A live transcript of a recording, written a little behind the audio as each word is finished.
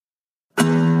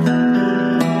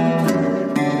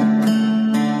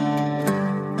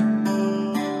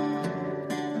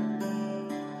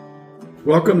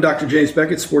Welcome, Dr. James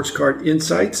Beckett, Sports Card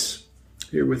Insights,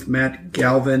 here with Matt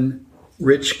Galvin,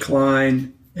 Rich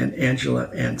Klein, and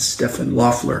Angela and Stefan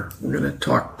Loeffler. We're going to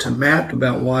talk to Matt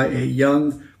about why a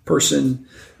young person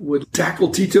would tackle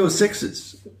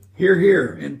T206s. Hear,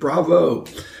 hear, and bravo,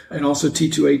 and also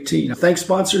T218. Thanks,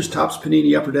 sponsors, Topps,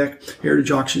 Panini, Upper Deck, Heritage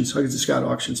Auctions, Huggins & Scott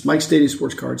Auctions, Mike Stadium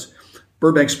Sports Cards,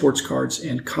 Burbank Sports Cards,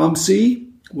 and ComC,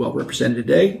 well represented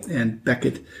today, and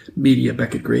Beckett Media,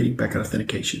 Beckett Grading, Beckett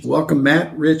Authentication. Welcome,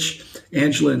 Matt, Rich,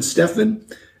 Angela, and Stefan.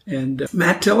 And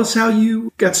Matt, tell us how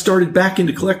you got started back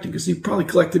into collecting, because you probably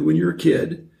collected when you were a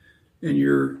kid, and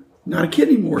you're not a kid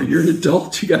anymore. You're an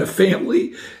adult. You got a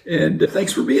family, and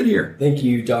thanks for being here. Thank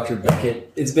you, Dr.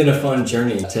 Beckett. It's been a fun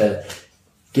journey. To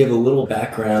give a little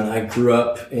background, I grew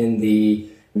up in the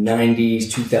 90s,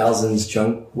 2000s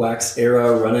junk wax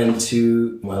era, running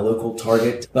to my local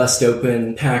Target, bust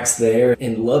open packs there,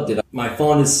 and loved it. My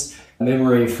fondest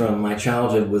memory from my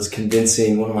childhood was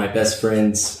convincing one of my best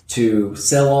friends to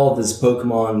sell all of his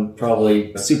Pokemon,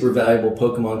 probably super valuable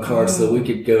Pokemon cards, so that we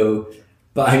could go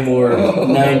buy more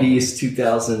 90s,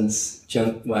 2000s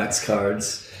junk wax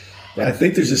cards. I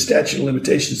think there's a statute of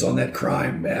limitations on that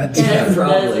crime, Matt. Yeah,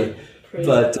 probably.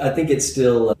 But I think it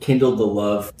still kindled the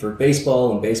love for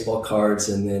baseball and baseball cards.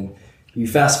 And then you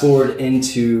fast forward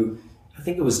into, I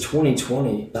think it was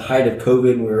 2020, the height of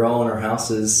COVID, and we were all in our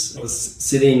houses. I was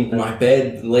sitting in my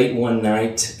bed late one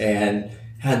night and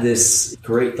had this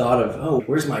great thought of, oh,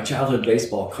 where's my childhood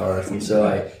baseball cards? And so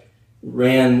I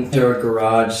ran to our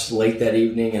garage late that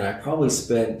evening, and I probably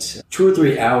spent 2 or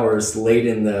 3 hours late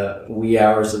in the wee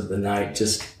hours of the night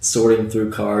just sorting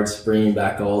through cards, bringing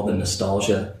back all the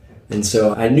nostalgia. And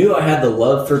so I knew I had the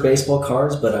love for baseball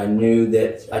cards, but I knew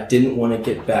that I didn't want to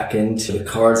get back into the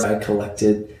cards I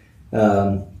collected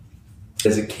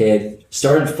as a kid.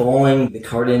 Started following the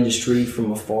card industry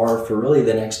from afar for really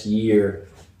the next year,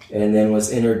 and then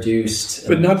was introduced.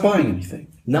 But not buying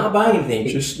anything. Not buying anything.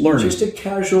 Just learning. Just a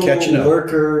casual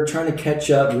lurker, trying to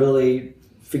catch up, really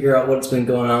figure out what's been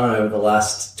going on over the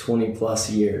last 20 plus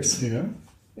years. Yeah.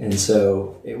 And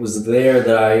so it was there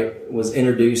that I was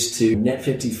introduced to Net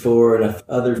 54 and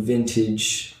other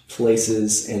vintage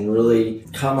places, and really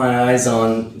caught my eyes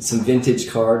on some vintage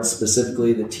cards,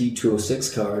 specifically the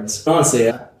T206 cards.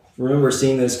 Honestly, I remember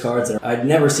seeing those cards, and I'd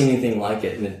never seen anything like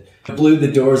it, and it blew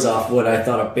the doors off what I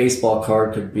thought a baseball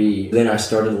card could be. Then I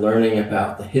started learning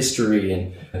about the history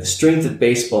and the strength of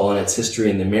baseball and its history,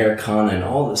 and the Americana and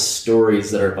all the stories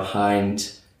that are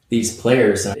behind these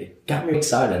players. And it got me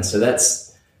excited. And so that's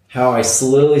how I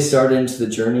slowly started into the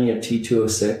journey of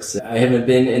T206. I haven't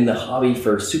been in the hobby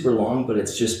for super long, but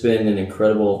it's just been an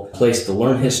incredible place to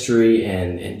learn history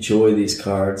and enjoy these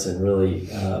cards, and really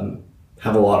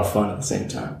have a lot of fun at the same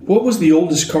time. What was the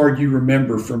oldest card you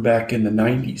remember from back in the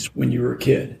 90s when you were a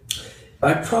kid?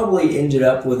 I probably ended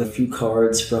up with a few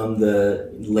cards from the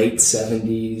late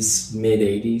 70s, mid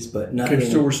 80s, but nothing. Okay,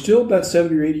 so we're still about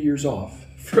 70 or 80 years off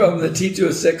from the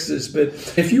T206s.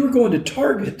 But if you were going to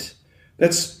Target,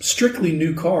 that's strictly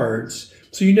new cards.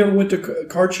 So you never went to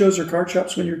card shows or card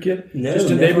shops when you were a kid? No,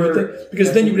 just a neighborhood thing?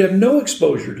 Because then you would have no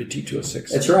exposure to T206.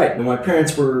 That's right. My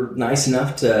parents were nice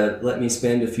enough to let me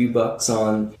spend a few bucks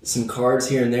on some cards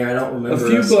here and there. I don't remember a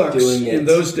few us bucks doing it. In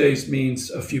those days means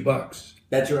a few bucks.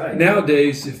 That's right.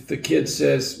 Nowadays, if the kid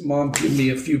says, "Mom, give me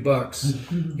a few bucks,"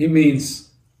 he means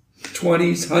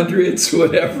 20s, 100s,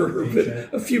 whatever,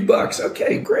 but a few bucks.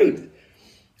 Okay, great.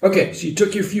 Okay, so you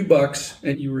took your few bucks,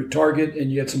 and you were at Target,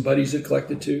 and you had some buddies that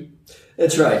collected too?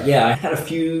 That's right, yeah. I had a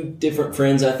few different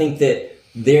friends. I think that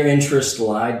their interest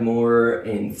lied more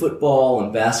in football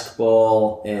and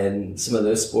basketball and some of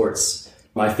those sports.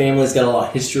 My family's got a lot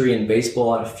of history in baseball.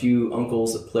 I had a few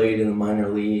uncles that played in the minor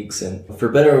leagues. And for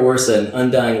better or worse, an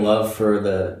undying love for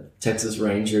the Texas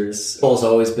Rangers. Baseball's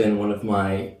always been one of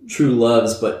my true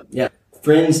loves, but yeah.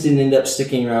 Friends didn't end up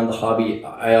sticking around the hobby.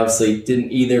 I obviously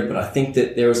didn't either, but I think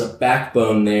that there was a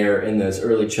backbone there in those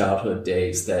early childhood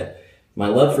days that my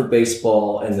love for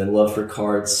baseball and the love for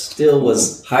cards still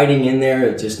was hiding in there.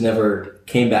 It just never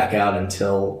came back out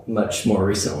until much more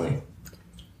recently.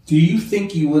 Do you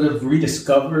think you would have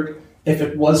rediscovered if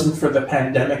it wasn't for the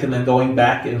pandemic and then going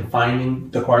back and finding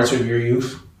the cards of your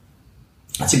youth?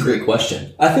 That's a great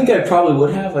question. I think I probably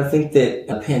would have. I think that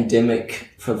a pandemic,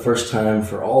 for the first time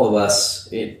for all of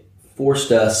us, it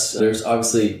forced us. There's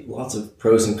obviously lots of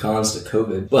pros and cons to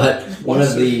COVID, but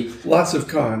lots of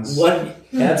cons.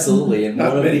 Absolutely, and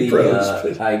not one many of the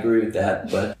pros. I agree with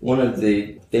that. But one of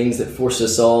the things that forced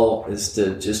us all is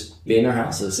to just be in our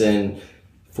houses and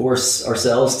force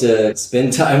ourselves to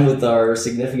spend time with our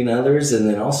significant others, and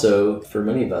then also for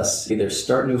many of us either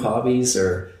start new hobbies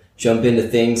or jump into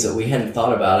things that we hadn't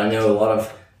thought about. I know a lot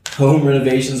of home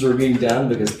renovations were being done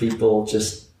because people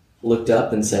just looked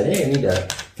up and said, hey, I need to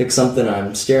fix something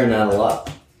I'm staring at a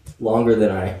lot longer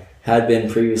than I had been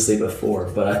previously before.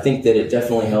 But I think that it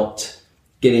definitely helped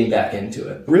getting back into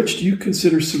it. Rich, do you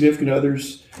consider significant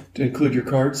others to include your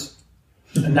cards?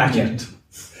 Not yet.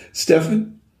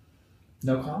 Stefan?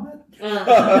 No comment?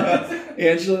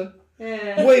 Angela?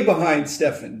 Way behind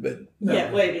Stefan, but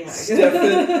Yeah, way behind.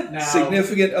 Stefan, Now-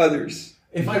 significant others.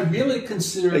 If I really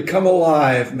consider, They come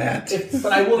alive, Matt.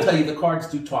 but I will tell you, the cards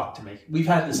do talk to me. We've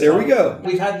had this. There talk. we go.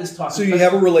 We've had this talk. So you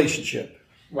have a relationship.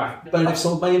 Right, but I've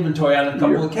sold my inventory on a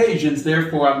couple occasions.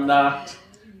 Therefore, I'm not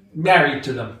married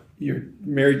to them. You're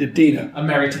married to Dina. I'm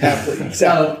married to Happily, them.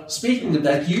 exactly. So, speaking of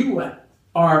that, you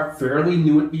are fairly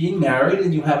new at being married,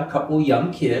 and you have a couple of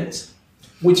young kids,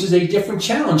 which is a different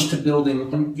challenge to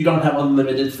building when you don't have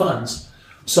unlimited funds.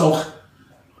 So,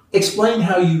 explain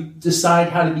how you decide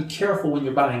how to be careful when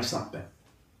you're buying something.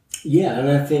 Yeah, and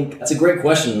I think that's a great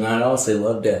question, and I'd also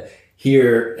love to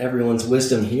hear everyone's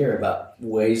wisdom here about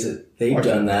ways that they've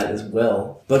done that as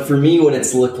well. But for me, what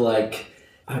it's looked like,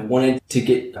 I wanted to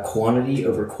get quantity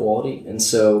over quality, and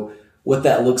so what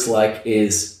that looks like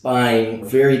is buying a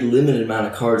very limited amount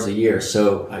of cards a year.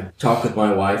 So I talk with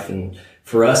my wife, and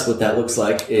for us, what that looks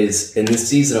like is in this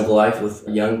season of life with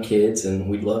young kids, and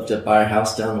we'd love to buy a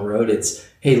house down the road, it's,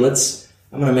 hey,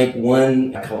 I'm going to make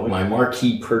one, I call it my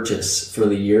marquee purchase for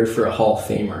the year for a Hall of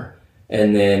Famer.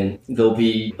 And then there'll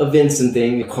be events and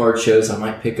things, card shows. I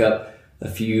might pick up a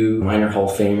few minor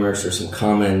Hall of Famers or some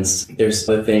commons. There's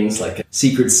other things like a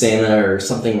Secret Santa or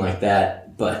something like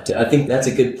that. But I think that's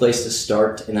a good place to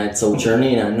start. And it's a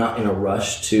journey, and I'm not in a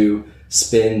rush to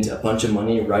spend a bunch of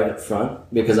money right up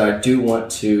front because I do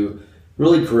want to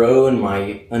really grow in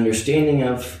my understanding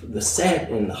of the set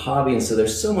and the hobby. And so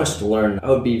there's so much to learn. I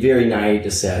would be very naive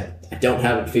to say I don't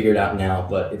have it figured out now,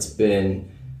 but it's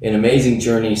been an amazing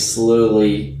journey,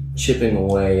 slowly chipping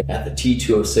away at the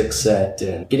T206 set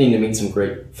and getting to meet some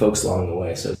great folks along the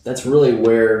way. So that's really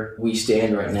where we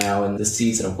stand right now in this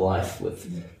season of life with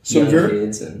young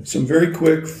kids. And some very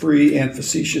quick, free, and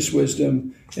facetious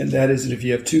wisdom, and that is that if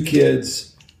you have two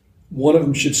kids, one of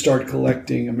them should start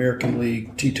collecting American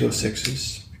League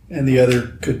T206s, and the other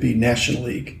could be National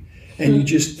League. And you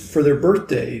just, for their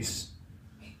birthdays,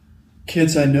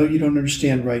 kids, I know you don't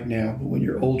understand right now, but when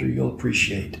you're older, you'll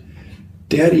appreciate.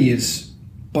 Daddy is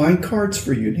buying cards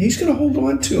for you, and he's going to hold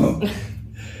on to them.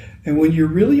 And when you're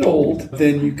really old,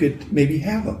 then you could maybe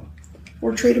have them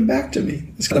or trade them back to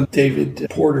me. It's kind of David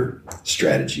Porter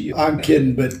strategy. I'm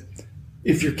kidding, but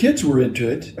if your kids were into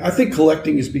it, I think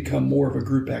collecting has become more of a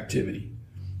group activity.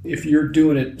 If you're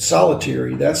doing it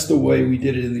solitary, that's the way we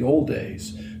did it in the old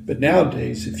days. But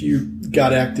nowadays, if you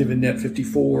got active in Net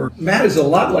 54, Matt is a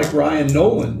lot like Ryan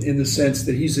Nolan in the sense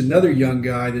that he's another young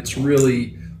guy that's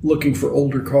really looking for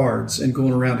older cards and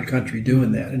going around the country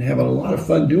doing that and having a lot of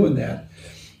fun doing that.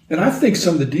 And I think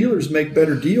some of the dealers make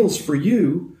better deals for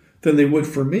you than they would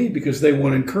for me because they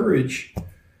want to encourage.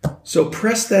 So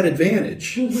press that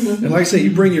advantage. And like I say,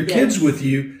 you bring your kids with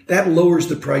you, that lowers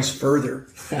the price further.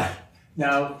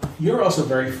 Now, you're also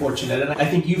very fortunate, and I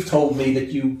think you've told me that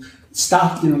you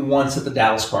stopped in once at the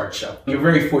Dallas Card Show. You're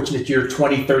very fortunate you're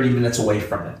 20, 30 minutes away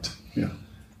from it. Yeah.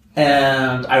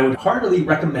 And I would heartily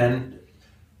recommend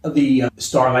the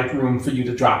Starlight Room for you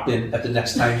to drop in at the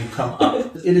next time you come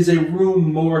up. It is a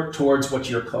room more towards what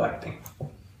you're collecting.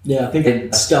 yeah, I think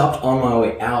I stopped on my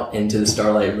way out into the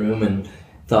Starlight Room and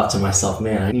thought to myself,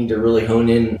 man, I need to really hone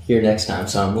in here next time.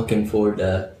 So I'm looking forward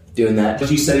to doing that.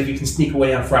 But you said if you can sneak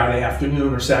away on Friday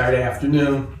afternoon or Saturday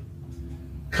afternoon,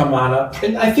 come on up.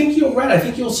 And I think you're right. I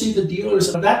think you'll see the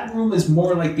dealers. That room is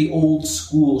more like the old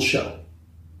school show.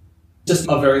 Just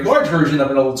a very large version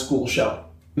of an old school show.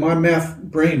 My math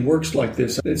brain works like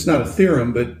this. It's not a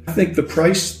theorem, but I think the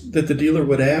price that the dealer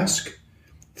would ask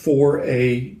for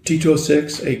a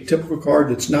T206, a typical card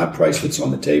that's not priced that's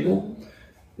on the table,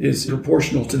 is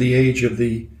proportional to the age of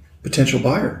the potential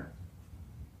buyer.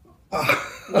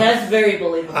 That's very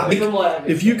believable from what I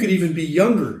understand. If you could even be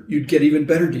younger, you'd get even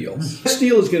better deals. This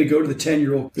deal is going to go to the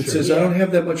 10-year-old that says, I don't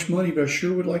have that much money, but I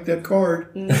sure would like that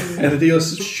card. And the dealer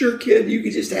says, sure, kid, you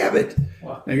can just have it.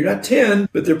 Wow. Now, you're not 10,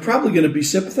 but they're probably going to be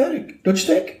sympathetic. Don't you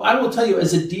think? I will tell you,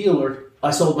 as a dealer,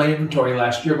 I sold my inventory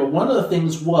last year, but one of the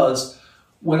things was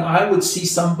when I would see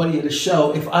somebody at a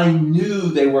show, if I knew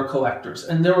they were collectors,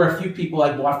 and there were a few people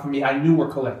I bought from me I knew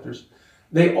were collectors,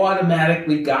 they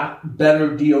automatically got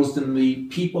better deals than the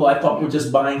people I thought were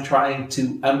just buying, trying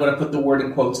to, I'm going to put the word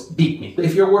in quotes, beat me.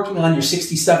 If you're working on your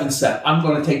 67 set, I'm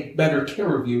going to take better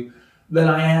care of you than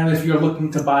I am if you're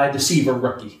looking to buy a Deceiver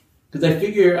Rookie. Because I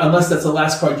figure, unless that's the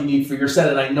last card you need for your set,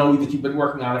 and I know that you've been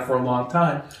working on it for a long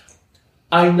time,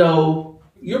 I know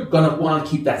you're going to want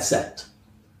to keep that set.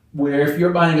 Where if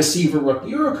you're buying a Seaver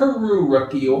rookie or a Carew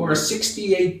rookie or a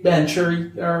 68 bench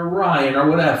or Ryan or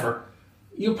whatever,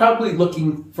 you're probably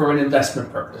looking for an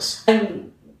investment purpose. I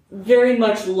very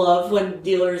much love when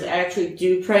dealers actually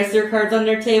do price their cards on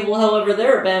their table. However,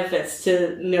 there are benefits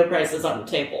to no prices on the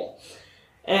table.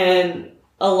 And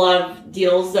a lot of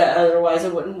deals that otherwise I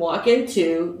wouldn't walk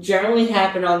into generally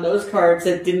happen on those cards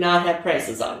that did not have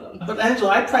prices on them. But Angela,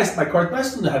 I priced my cards, but I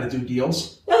still know how to do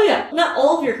deals. Oh yeah, not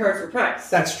all of your cards are priced.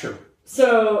 That's true.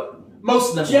 So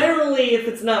Most of them. generally, if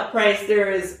it's not priced,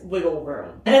 there is wiggle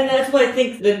room. And that's what I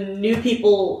think the new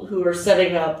people who are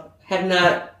setting up have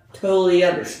not totally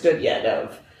understood yet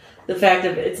of. The fact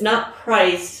of it's not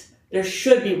priced, there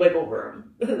should be wiggle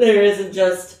room. There isn't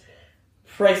just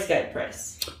price guide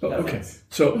price. Oh, okay.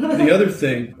 So the other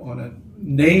thing on a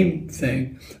name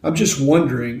thing, I'm just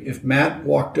wondering if Matt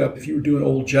walked up, if you were doing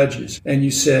Old Judges, and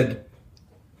you said,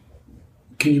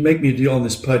 can you make me a deal on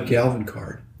this Pud Galvin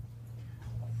card?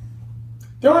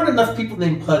 There aren't enough people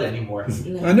named Pud anymore.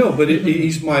 I know, but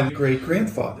he's my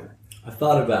great-grandfather. I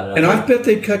thought about it. And I bet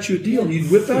they'd cut you a deal.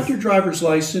 You'd whip out your driver's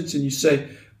license and you say,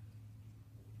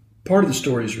 part of the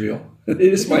story is real. It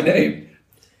is my name.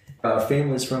 Our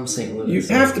family's from St. Louis. You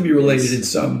have to be related in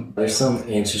some. There's some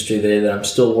ancestry there that I'm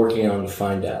still working on to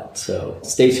find out. So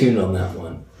stay tuned on that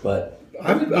one. But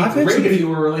I've had Great some if you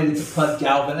were related to Pud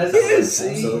Galvin. He is.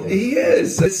 He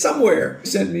is. It's somewhere. He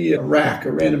sent me a rack,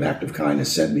 a random act of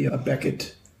kindness, sent me a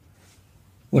Beckett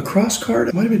lacrosse card.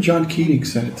 It might have been John Keating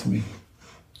sent it to me.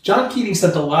 John Keating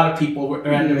sent a lot of people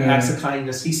random acts of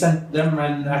kindness. He sent them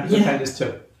random acts of kindness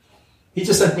too. He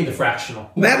just sent me the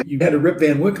fractional. Matt, you had a Rip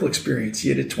Van Winkle experience.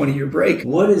 You had a 20-year break.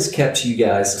 what has kept you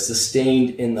guys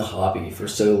sustained in the hobby for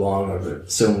so long, over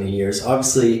so many years?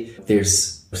 Obviously,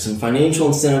 there's some financial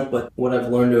incentive, but what I've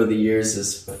learned over the years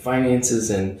is finances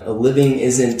and a living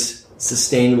isn't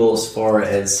sustainable as far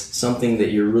as something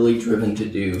that you're really driven to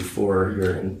do for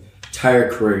your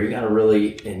entire career. You got to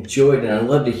really enjoy it, and I'd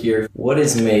love to hear what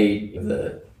has made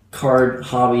the card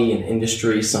hobby and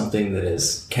industry something that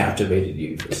has captivated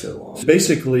you for so long.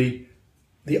 Basically,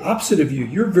 the opposite of you.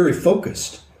 You're very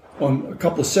focused on a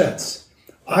couple of sets.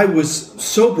 I was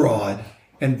so broad,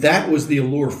 and that was the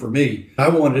allure for me. I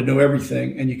wanted to know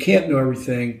everything, and you can't know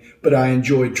everything, but I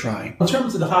enjoyed trying. In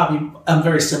terms of the hobby, I'm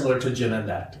very similar to Jim and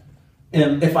that.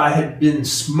 And if I had been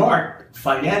smart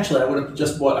financially, I would have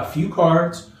just bought a few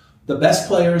cards, the best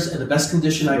players in the best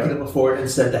condition I could have afforded, and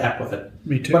said to heck with it.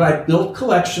 Me too. But I built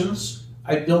collections.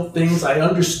 I built things. I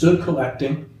understood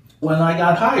collecting. When I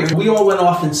got hired, we all went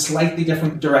off in slightly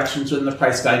different directions in the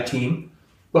price guide team.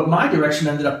 But my direction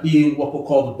ended up being what we'll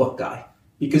call the book guy.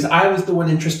 Because I was the one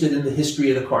interested in the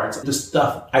history of the cards, the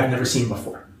stuff I've never seen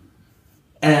before.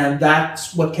 And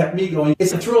that's what kept me going.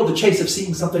 It's a thrill of the chase of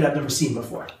seeing something I've never seen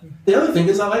before. The other thing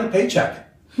is I like a paycheck.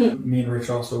 Me and Rich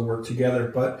also work together,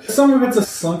 but some of it's a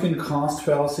sunken cost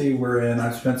fallacy wherein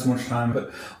I've spent so much time,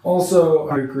 but also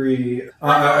I agree,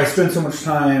 I spend so much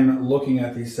time looking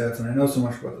at these sets and I know so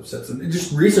much about those sets and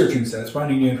just researching sets,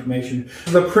 finding new information.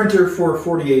 The printer for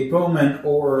 48 Bowman,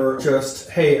 or just,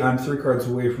 hey, I'm 3 cards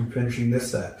away from finishing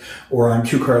this set, or I'm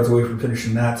 2 cards away from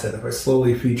finishing that set. If I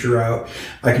slowly feature out,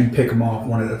 I can pick them off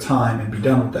one at a time and be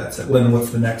done with that set. Then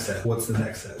what's the next set? What's the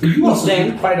next set? You also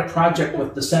did quite a project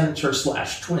with the Senator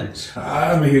 / Twins.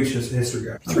 I'm a huge history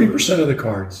guy. 3% of the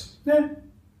cards.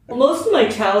 Most of my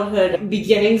childhood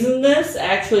beginnings in this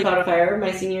actually caught a fire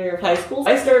my senior year of high school.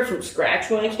 I started from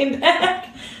scratch when I came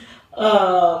back.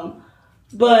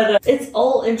 But it's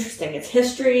all interesting. It's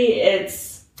history.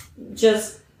 It's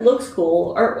just looks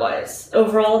cool art-wise.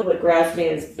 Overall, what grabs me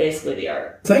is basically the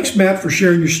art. Thanks, Matt, for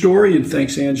sharing your story, and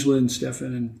thanks, Angela and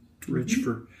Stefan and Rich,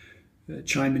 for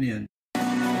chiming in. The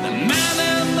man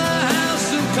in the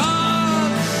house of cards.